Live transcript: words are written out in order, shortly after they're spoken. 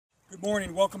Good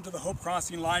morning. Welcome to the Hope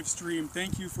Crossing live stream.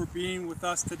 Thank you for being with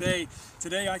us today.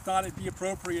 Today I thought it'd be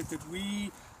appropriate that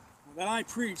I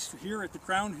preached here at the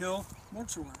Crown Hill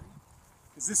Mortuary,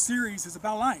 because this series is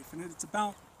about life, and it's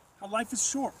about how life is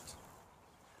short.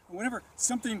 And whenever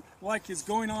something like is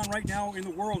going on right now in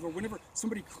the world, or whenever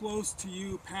somebody close to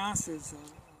you passes,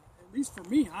 at least for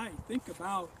me, I think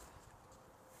about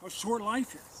how short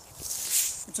life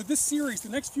is. And so this series, the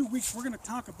next few weeks, we're going to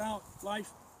talk about life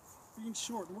being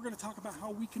short, and we're going to talk about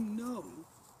how we can know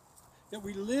that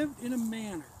we live in a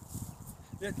manner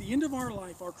that at the end of our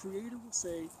life our Creator will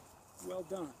say, well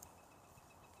done.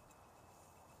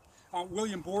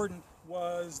 William Borden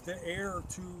was the heir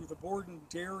to the Borden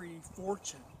dairy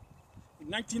fortune. In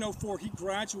 1904 he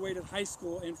graduated high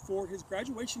school, and for his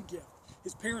graduation gift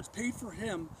his parents paid for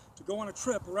him to go on a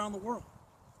trip around the world.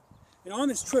 And on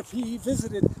this trip, he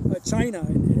visited China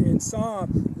and saw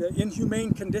the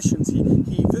inhumane conditions. He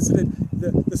visited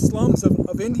the slums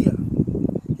of India.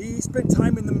 He spent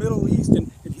time in the Middle East,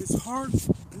 and his heart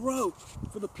broke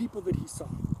for the people that he saw.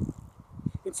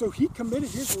 And so he committed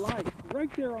his life,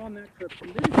 right there on that trip,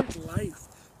 committed his life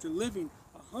to living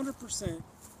 100%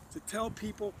 to tell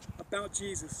people about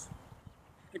Jesus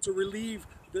and to relieve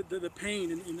the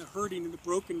pain and the hurting and the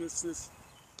brokenness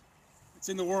it's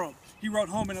in the world. He wrote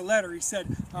home in a letter, he said,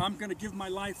 I'm going to give my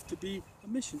life to be a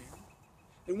missionary.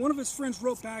 And one of his friends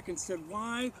wrote back and said,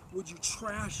 why would you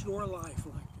trash your life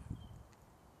like that?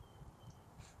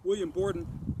 William Borden,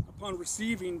 upon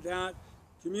receiving that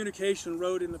communication,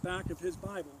 wrote in the back of his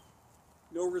Bible,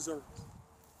 no reserves.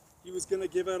 He was going to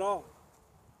give it all.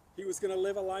 He was going to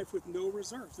live a life with no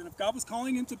reserves. And if God was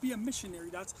calling him to be a missionary,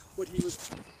 that's what he was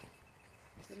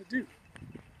going to do.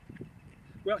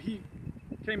 Well, he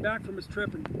came back from his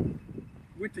trip and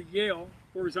went to Yale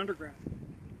for his undergrad.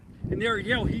 And there at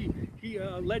Yale, he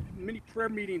led many prayer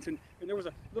meetings, and there was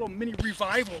a little mini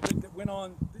revival that went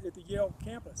on at the Yale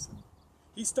campus.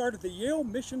 He started the Yale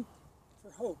Mission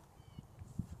for Hope,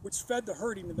 which fed the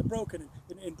hurting and the broken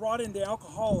and brought in the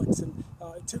alcoholics and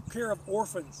took care of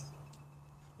orphans.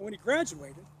 And when he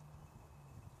graduated,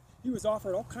 he was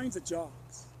offered all kinds of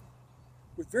jobs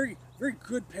with very, very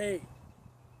good pay.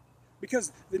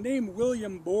 Because the name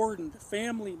William Borden, the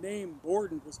family name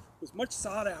Borden, was much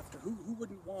sought after. Who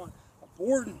wouldn't want a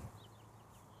Borden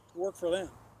to work for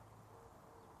them?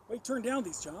 Well, he turned down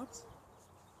these jobs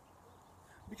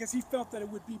because he felt that it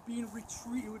would be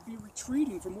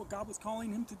retreating from what God was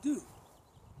calling him to do.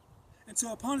 And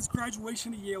so upon his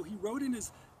graduation at Yale, he wrote in the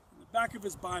back of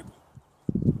his Bible,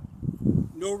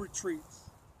 no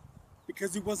retreats,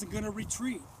 because he wasn't going to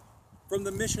retreat from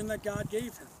the mission that God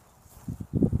gave him.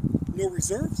 No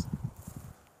reserves,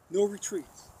 no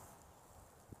retreats.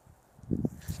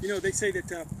 You know, they say that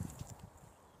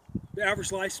the average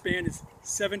lifespan is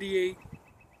 78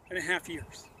 and a half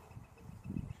years.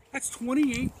 That's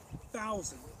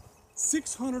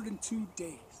 28,602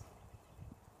 days.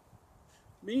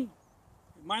 Me,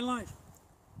 in my life,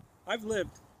 I've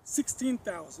lived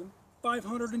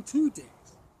 16,502 days.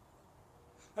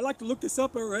 I like to look this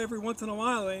up every once in a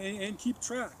while and keep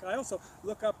track. I also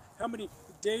look up how many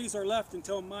days are left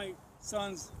until my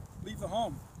sons leave the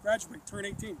home, graduate, turn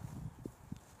 18.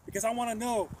 Because I want to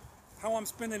know how I'm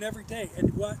spending every day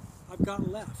and what I've got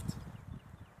left.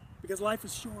 Because life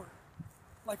is short.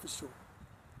 Life is short.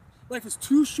 Life is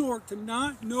too short to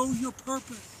not know your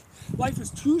purpose. Life is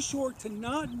too short to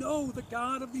not know the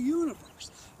God of the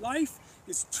universe. Life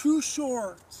is too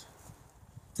short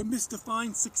to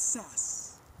misdefine success.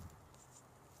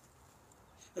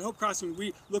 At Hope Crossing,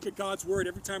 we look at God's Word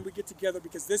every time we get together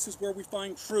because this is where we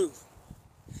find truth.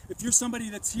 If you're somebody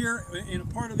that's here and a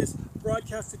part of this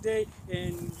broadcast today,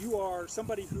 and you are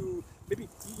somebody who maybe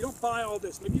you don't buy all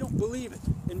this, maybe you don't believe it,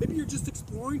 and maybe you're just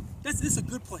exploring, this is a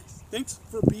good place. Thanks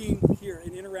for being here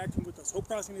and interacting with us. Hope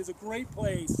Crossing is a great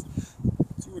place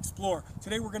to explore.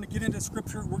 Today we're going to get into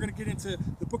Scripture. We're going to get into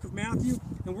the book of Matthew,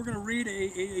 and we're going to read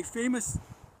a famous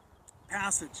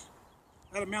passage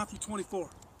out of Matthew 24.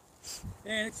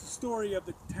 And it's the story of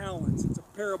the talents. It's a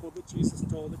parable that Jesus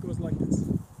told. It goes like this.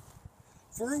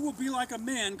 For it will be like a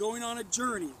man going on a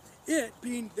journey, it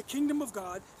being the kingdom of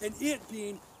God, and it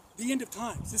being the end of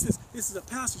times. This is a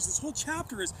passage. This whole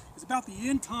chapter is about the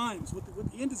end times, what the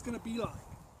end is going to be like.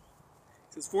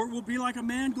 It says, for it will be like a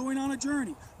man going on a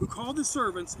journey, who called the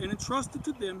servants and entrusted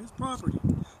to them his property.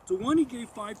 To one he gave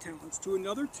 5 talents, to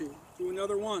another 2, to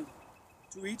another 1,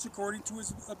 to each according to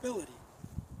his ability.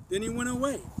 Then he went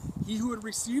away. He who had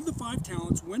received the 5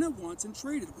 talents went at once and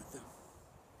traded with them.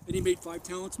 And he made 5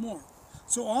 talents more.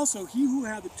 So also he who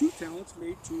had the 2 talents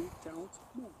made 2 talents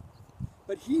more.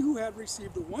 But he who had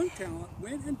received the 1 talent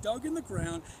went and dug in the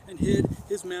ground and hid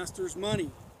his master's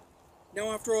money.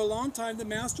 Now after a long time, the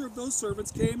master of those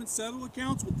servants came and settled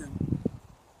accounts with them.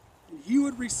 And he who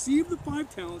had received the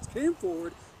 5 talents came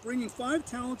forward, bringing 5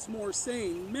 talents more,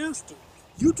 saying, Master,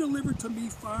 you delivered to me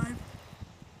 5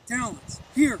 talents.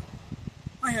 Here,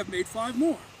 I have made 5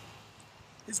 more.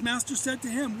 His master said to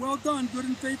him, Well done, good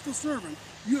and faithful servant.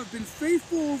 You have been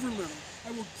faithful over little.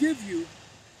 I will give you,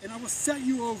 and I will set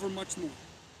you over much more.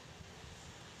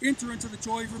 Enter into the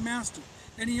joy of your master.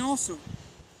 And he also,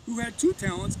 who had 2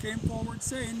 talents, came forward,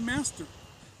 saying, Master,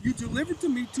 you delivered to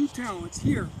me 2 talents.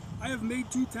 Here, I have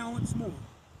made 2 talents more.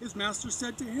 His master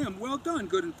said to him, Well done,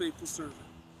 good and faithful servant.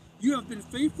 You have been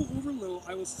faithful over little.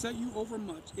 I will set you over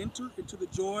much. Enter into the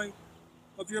joy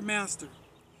of your master.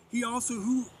 He also,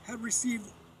 who had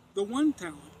received the 1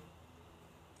 talent,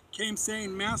 came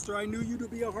saying, Master, I knew you to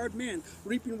be a hard man,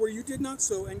 reaping where you did not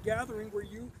sow, and gathering where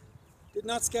you did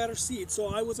not scatter seed. So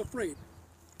I was afraid.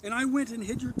 And I went and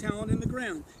hid your talent in the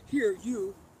ground. Here,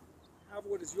 you have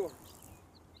what is yours.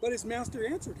 But his master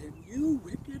answered him, You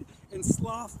wicked and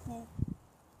slothful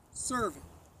servant.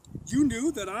 You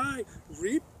knew that I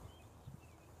reap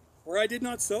where I did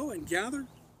not sow, and gather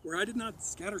where I did not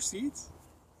scatter seeds?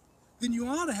 Then you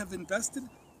ought to have invested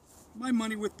my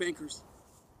money with bankers,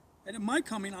 and at my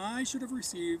coming I should have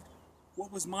received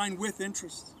what was mine with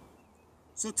interest.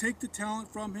 So take the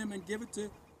talent from him and give it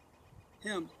to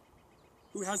him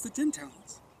who has the 10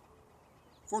 talents.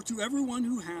 For to everyone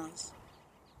who has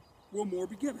will more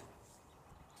be given,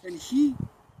 and he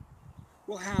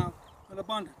will have an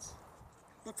abundance.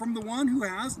 But from the one who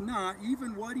has not,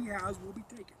 even what he has will be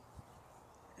taken.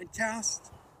 And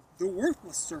cast the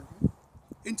worthless servant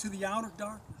into the outer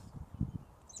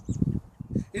darkness,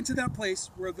 into that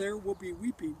place where there will be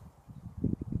weeping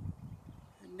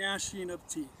and gnashing of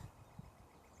teeth.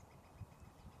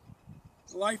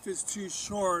 Life is too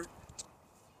short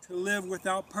to live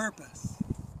without purpose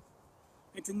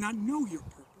and to not know your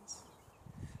purpose.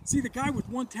 See, the guy with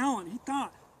 1 talent, he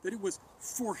thought that it was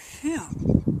for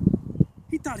him.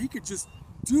 He thought he could just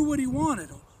do what he wanted,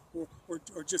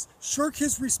 or just shirk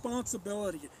his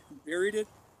responsibility, and buried it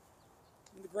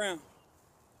in the ground.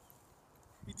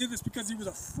 He did this because he was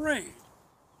afraid.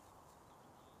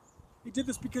 He did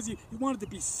this because he wanted to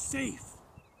be safe.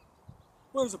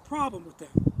 Well, there's a problem with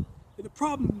that. And the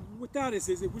problem with that is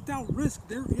that without risk,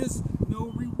 there is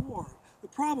no reward. The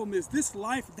problem is this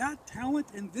life, that talent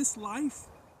in this life,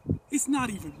 it's not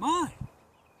even mine.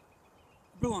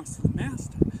 It belongs to the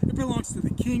master. It belongs to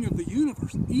the king of the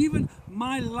universe. Even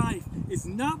my life is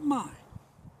not mine,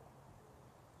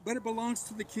 but it belongs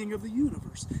to the king of the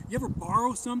universe. You ever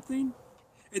borrow something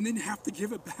and then have to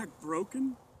give it back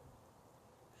broken?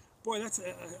 Boy, that's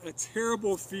a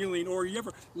terrible feeling. Or you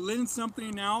ever lend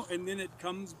something out and then it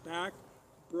comes back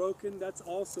broken? That's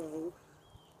also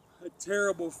a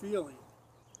terrible feeling.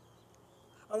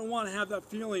 I don't want to have that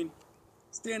feeling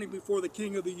standing before the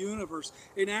King of the universe.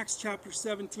 In Acts chapter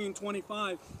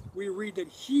 17:25, we read that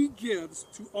he gives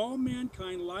to all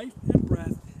mankind life and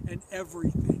breath and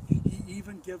everything. He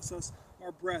even gives us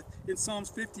our breath. In Psalms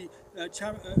 50,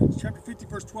 chapter 50,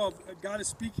 verse 12, God is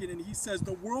speaking and he says,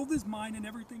 the world is mine and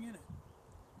everything in it.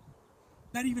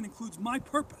 That even includes my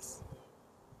purpose.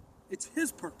 It's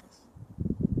his purpose.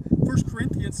 1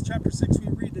 Corinthians chapter 6, we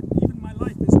read that even my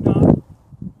life is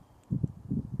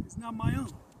not my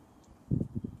own.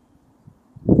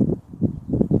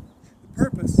 The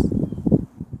purpose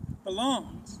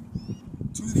belongs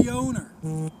to the owner.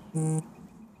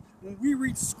 When we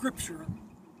read scripture,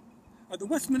 the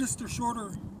Westminster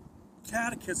Shorter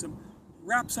Catechism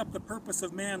wraps up the purpose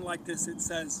of man like this. It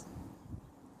says,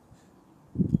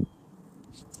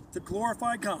 to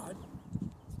glorify God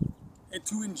and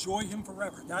to enjoy him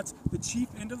forever. That's the chief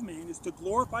end of man, is to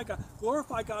glorify God.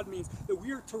 Glorify God means that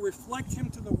we are to reflect him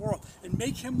to the world and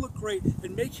make him look great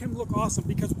and make him look awesome,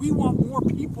 because we want more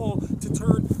people to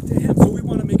turn to him. So we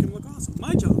want to make him look awesome.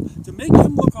 My job, to make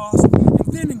him look awesome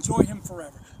and then enjoy him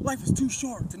forever. Life is too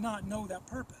short to not know that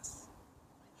purpose.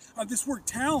 This word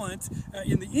talent,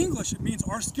 in the English, it means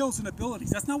our skills and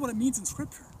abilities. That's not what it means in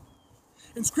Scripture.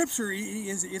 In Scripture, it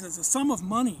is a sum of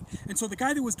money. And so the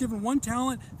guy that was given 1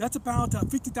 talent, that's about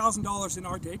 $50,000 in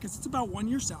our day, because it's about 1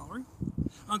 year's salary.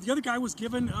 The other guy was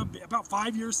given about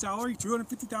 5 years' salary,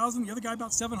 $250,000. The other guy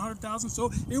about $700,000. So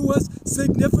it was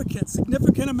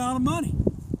significant amount of money.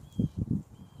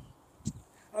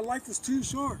 Our life is too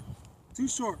short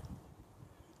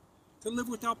to live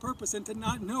without purpose and to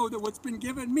not know that what's been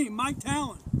given me, my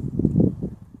talent,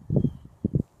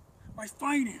 my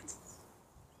finances,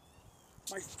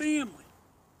 my family,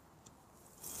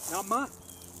 not mine,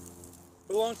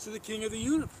 belongs to the King of the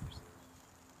universe.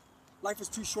 Life is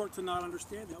too short to not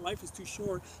understand that. Life is too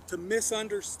short to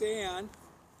misunderstand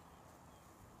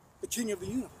the king of the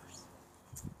universe.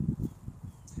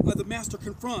 The master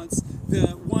confronts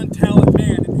the one-talent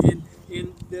man,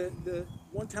 and the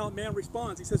one-talent man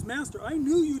responds. He says, "Master, I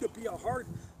knew you to be a hard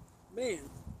man,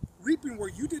 reaping where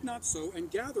you did not sow and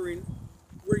gathering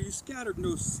where you scattered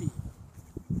no seed."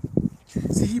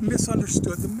 See, he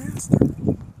misunderstood the master.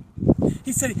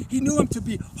 He said he knew him to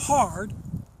be hard.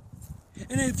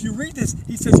 And if you read this,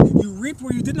 he says, you reap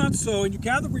where you did not sow and you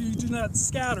gather where you did not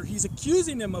scatter. He's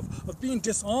accusing him of being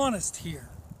dishonest here.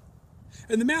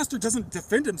 And the master doesn't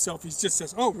defend himself. He just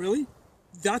says, "Oh, really?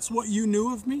 That's what you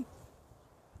knew of me?"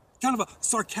 Kind of a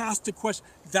sarcastic question.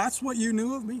 That's what you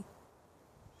knew of me?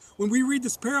 When we read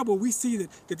this parable, we see that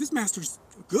this master's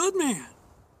a good man.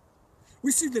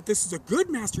 We see that this is a good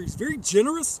master. He's very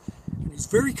generous and he's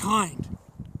very kind.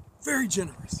 Very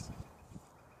generous.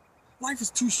 Life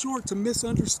is too short to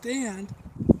misunderstand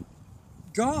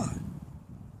God.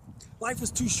 Life is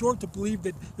too short to believe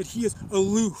that he is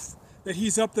aloof, that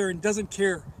he's up there and doesn't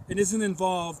care and isn't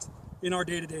involved in our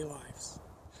day-to-day lives.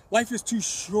 Life is too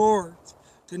short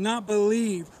to not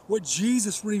believe what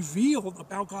Jesus revealed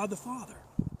about God the Father.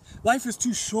 Life is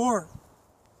too short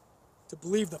to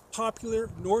believe the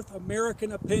popular North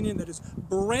American opinion that is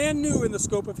brand new in the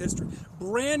scope of history,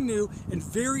 brand new and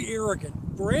very arrogant,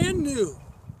 brand new,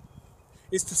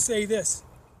 is to say this: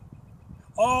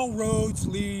 all roads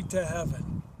lead to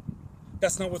heaven.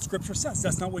 That's not what Scripture says.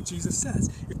 That's not what Jesus says.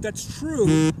 If that's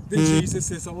true, then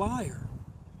Jesus is a liar,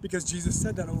 because Jesus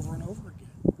said that over and over again.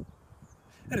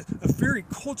 That is a very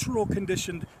cultural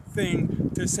conditioned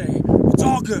thing to say. It's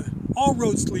all good. All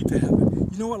roads lead to heaven.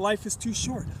 You know what? Life is too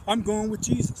short. I'm going with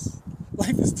Jesus.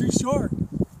 Life is too short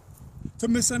to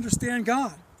misunderstand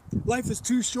God. Life is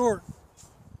too short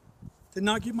to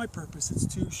not get my purpose. It's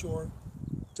too short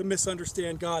to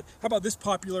misunderstand God. How about this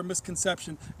popular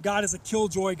misconception? God is a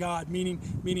killjoy God, meaning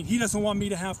he doesn't want me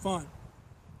to have fun.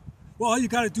 Well, all you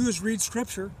got to do is read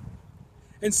Scripture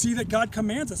and see that God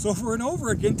commands us over and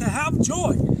over again to have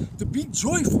joy, to be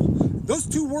joyful. Those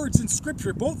two words in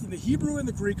Scripture, both in the Hebrew and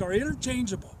the Greek, are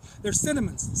interchangeable. They're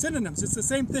synonyms. It's the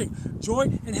same thing.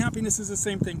 Joy and happiness is the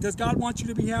same thing. Does God want you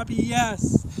to be happy?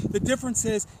 Yes. The difference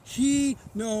is he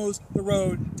knows the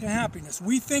road to happiness.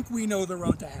 We think we know the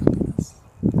road to happiness.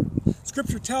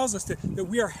 Scripture tells us that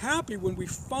we are happy when we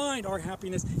find our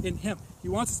happiness in him. He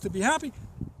wants us to be happy.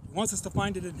 He wants us to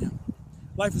find it in him.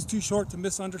 Life is too short to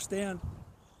misunderstand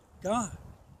God.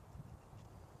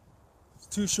 It's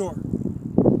too short.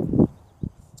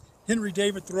 Henry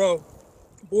David Thoreau,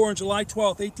 born July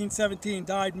 12, 1817,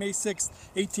 died May 6,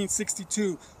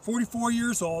 1862, 44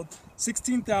 years old,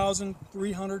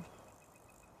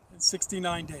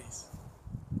 16,369 days.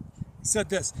 He said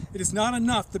this: "It is not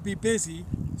enough to be busy,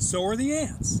 so are the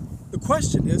ants. The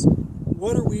question is,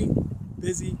 what are we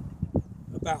busy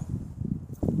about?"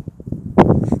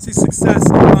 See, success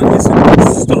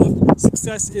isn't stuff.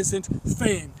 Success isn't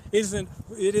fame.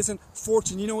 It isn't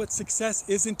fortune. You know what? Success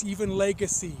isn't even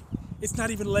legacy. It's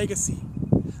not even legacy.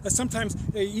 Sometimes,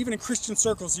 even in Christian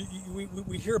circles,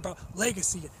 we hear about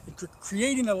legacy and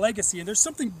creating a legacy, and there's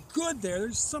something good there.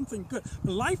 There's something good.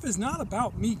 But life is not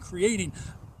about me creating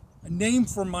a name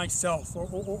for myself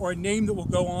or a name that will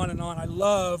go on and on. I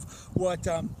love what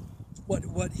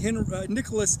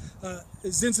Nicholas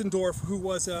Zinzendorf, who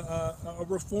was a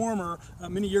reformer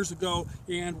many years ago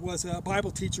and was a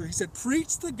Bible teacher, he said,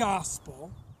 "Preach the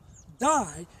gospel,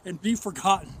 die, and be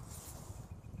forgotten."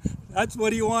 That's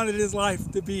what he wanted his life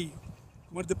to be. He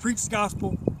wanted to preach the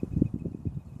gospel,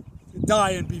 to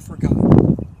die, and be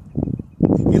forgotten.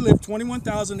 He lived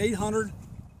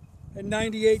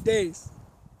 21,898 days.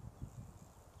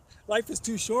 Life is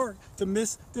too short to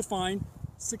misdefine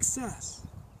success.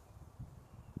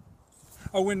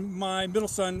 When my middle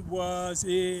son was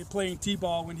playing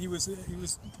t-ball, when he was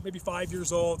maybe 5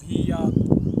 years old,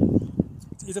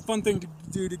 it's a fun thing to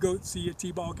do to go see a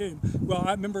t-ball game. Well,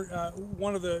 I remember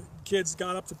one of the kids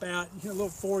got up to bat, a little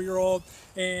 4-year-old,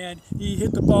 and he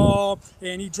hit the ball,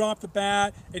 and he dropped the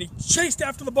bat, and he chased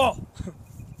after the ball.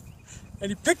 And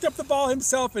he picked up the ball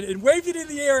himself and waved it in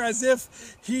the air as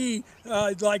if he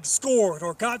scored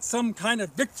or got some kind of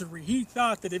victory. He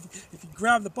thought that if he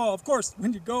grabbed the ball, of course,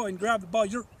 when you go and grab the ball,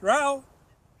 you're out.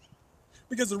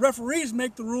 Because the referees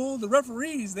make the rule. The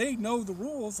referees, they know the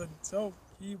rules, and so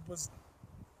he was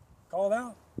called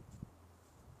out.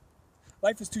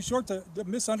 Life is too short to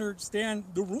misunderstand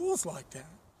the rules like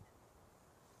that.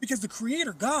 Because the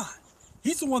Creator, God,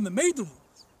 he's the one that made the rules.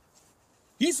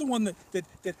 He's the one that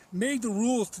made the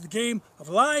rules to the game of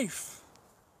life.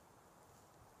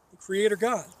 The Creator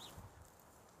God.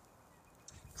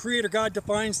 Creator God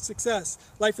defines success.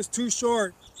 Life is too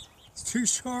short. It's too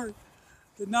short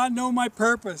to not know my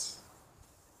purpose.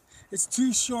 It's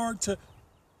too short to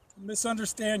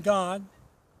misunderstand God.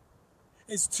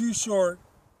 It's too short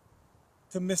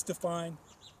to misdefine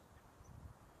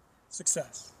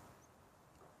success.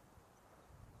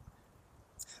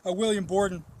 William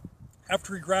Borden,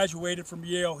 after he graduated from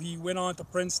Yale, he went on to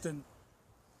Princeton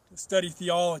to study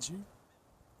theology. And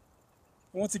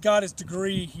once he got his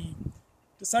degree, he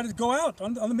decided to go out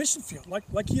on the mission field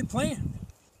like he had planned.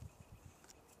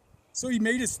 So he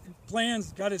made his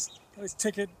plans, got his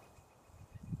ticket,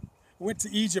 went to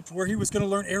Egypt where he was going to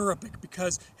learn Arabic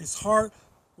because his heart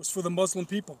was for the Muslim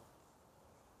people.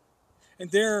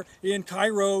 And there in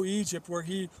Cairo, Egypt, where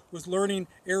he was learning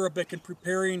Arabic and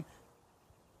preparing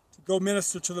to go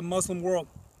minister to the Muslim world,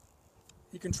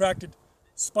 he contracted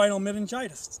spinal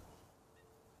meningitis.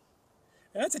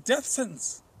 And that's a death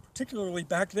sentence, particularly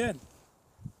back then.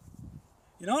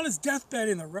 And on his deathbed,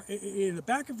 in the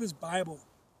back of his Bible,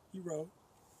 he wrote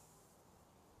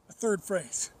a third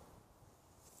phrase: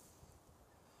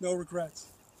 no regrets,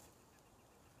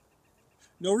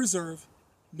 no reserve,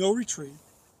 no retreat,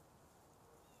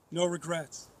 no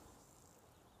regrets.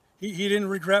 He didn't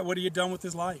regret what he had done with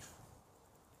his life.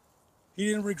 He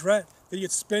didn't regret that he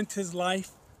had spent his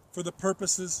life for the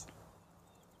purposes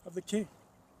of the King.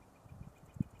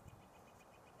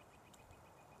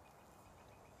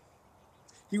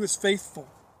 He was faithful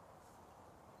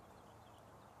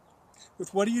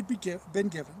with what he had been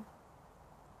given.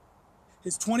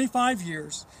 His 25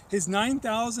 years, his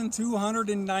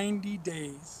 9,290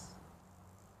 days,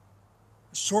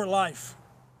 a short life.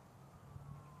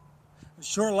 A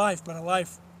short life, but a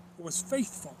life that was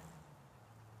faithful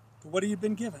to what he had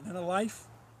been given, and a life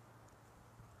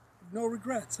of no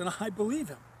regrets, and I believe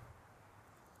him.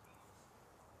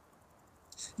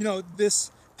 You know,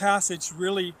 this passage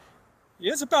really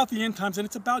is about the end times, and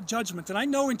it's about judgment. And I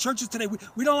know in churches today,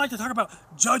 we don't like to talk about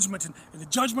judgment and the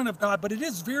judgment of God, but it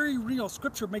is very real.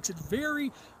 Scripture makes it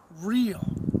very real.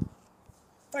 In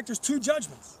fact, there's two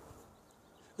judgments.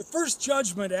 The first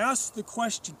judgment asks the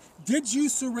question, did you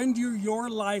surrender your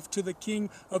life to the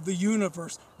King of the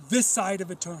universe this side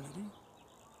of eternity?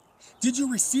 Did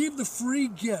you receive the free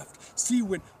gift? See,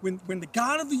 when the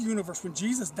God of the universe, when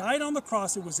Jesus died on the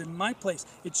cross, it was in my place.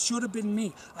 It should have been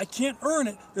me. I can't earn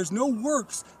it. There's no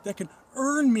works that can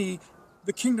earn me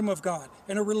the kingdom of God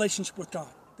and a relationship with God.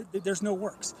 There's no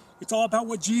works. It's all about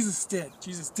what Jesus did.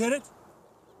 Jesus did it.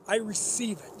 I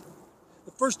receive it.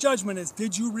 The first judgment is,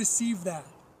 did you receive that?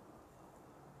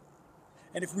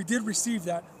 And if we did receive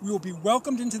that, we will be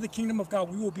welcomed into the kingdom of God.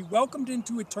 We will be welcomed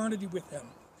into eternity with him.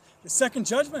 The second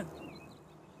judgment,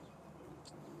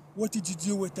 what did you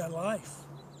do with that life?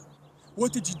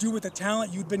 What did you do with the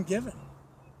talent you'd been given?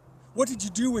 What did you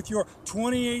do with your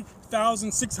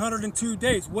 28,602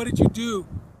 days? What did you do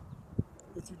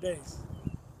with your days?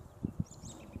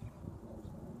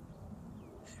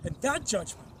 And that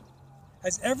judgment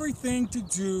has everything to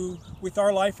do with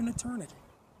our life in eternity.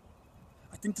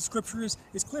 I think the scripture is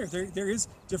clear. There is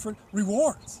different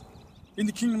rewards in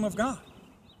the kingdom of God.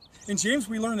 In James,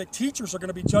 we learn that teachers are going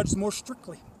to be judged more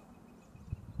strictly.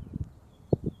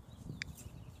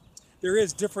 There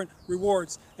is different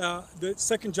rewards. The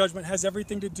second judgment has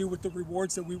everything to do with the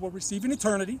rewards that we will receive in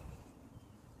eternity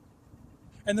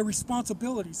and the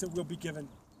responsibilities that we'll be given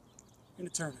in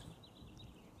eternity.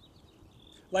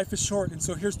 Life is short, and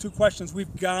so here's two questions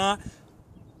we've got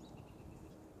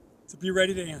to be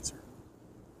ready to answer.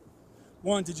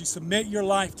 One, did you submit your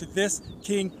life to this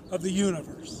King of the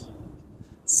universe?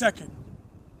 Second,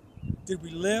 did we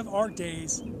live our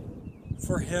days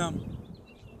for him?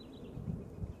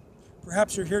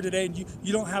 Perhaps you're here today and you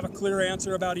don't have a clear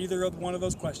answer about either of one of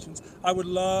those questions. I would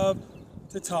love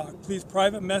to talk. Please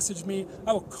private message me.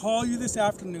 I will call you this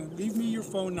afternoon. Leave me your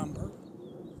phone number.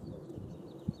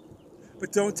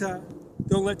 But don't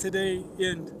let today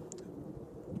end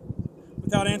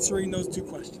without answering those two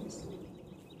questions.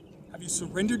 Have you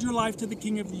surrendered your life to the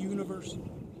King of the universe?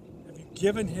 Have you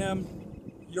given him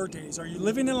your days? Are you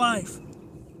living a life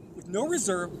with no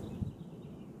reserve,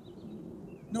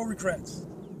 no regrets,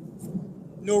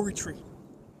 no retreat?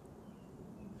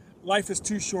 Life is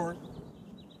too short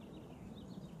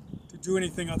to do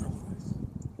anything otherwise.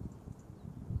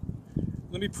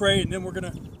 Let me pray, and then we're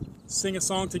going to sing a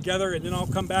song together, and then I'll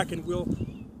come back and we'll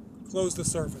close the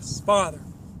service. Father,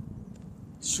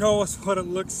 show us what it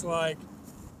looks like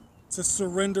to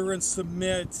surrender and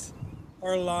submit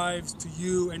our lives to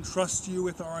you and trust you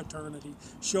with our eternity.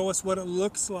 Show us what it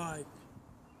looks like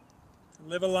to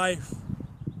live a life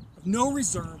of no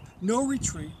reserve, no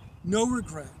retreat, no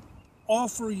regret, all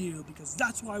for you, because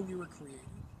that's why we were created.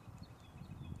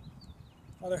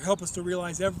 Father, help us to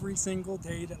realize every single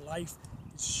day that life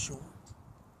is short.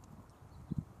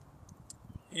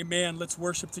 Amen. Let's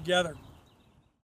worship together.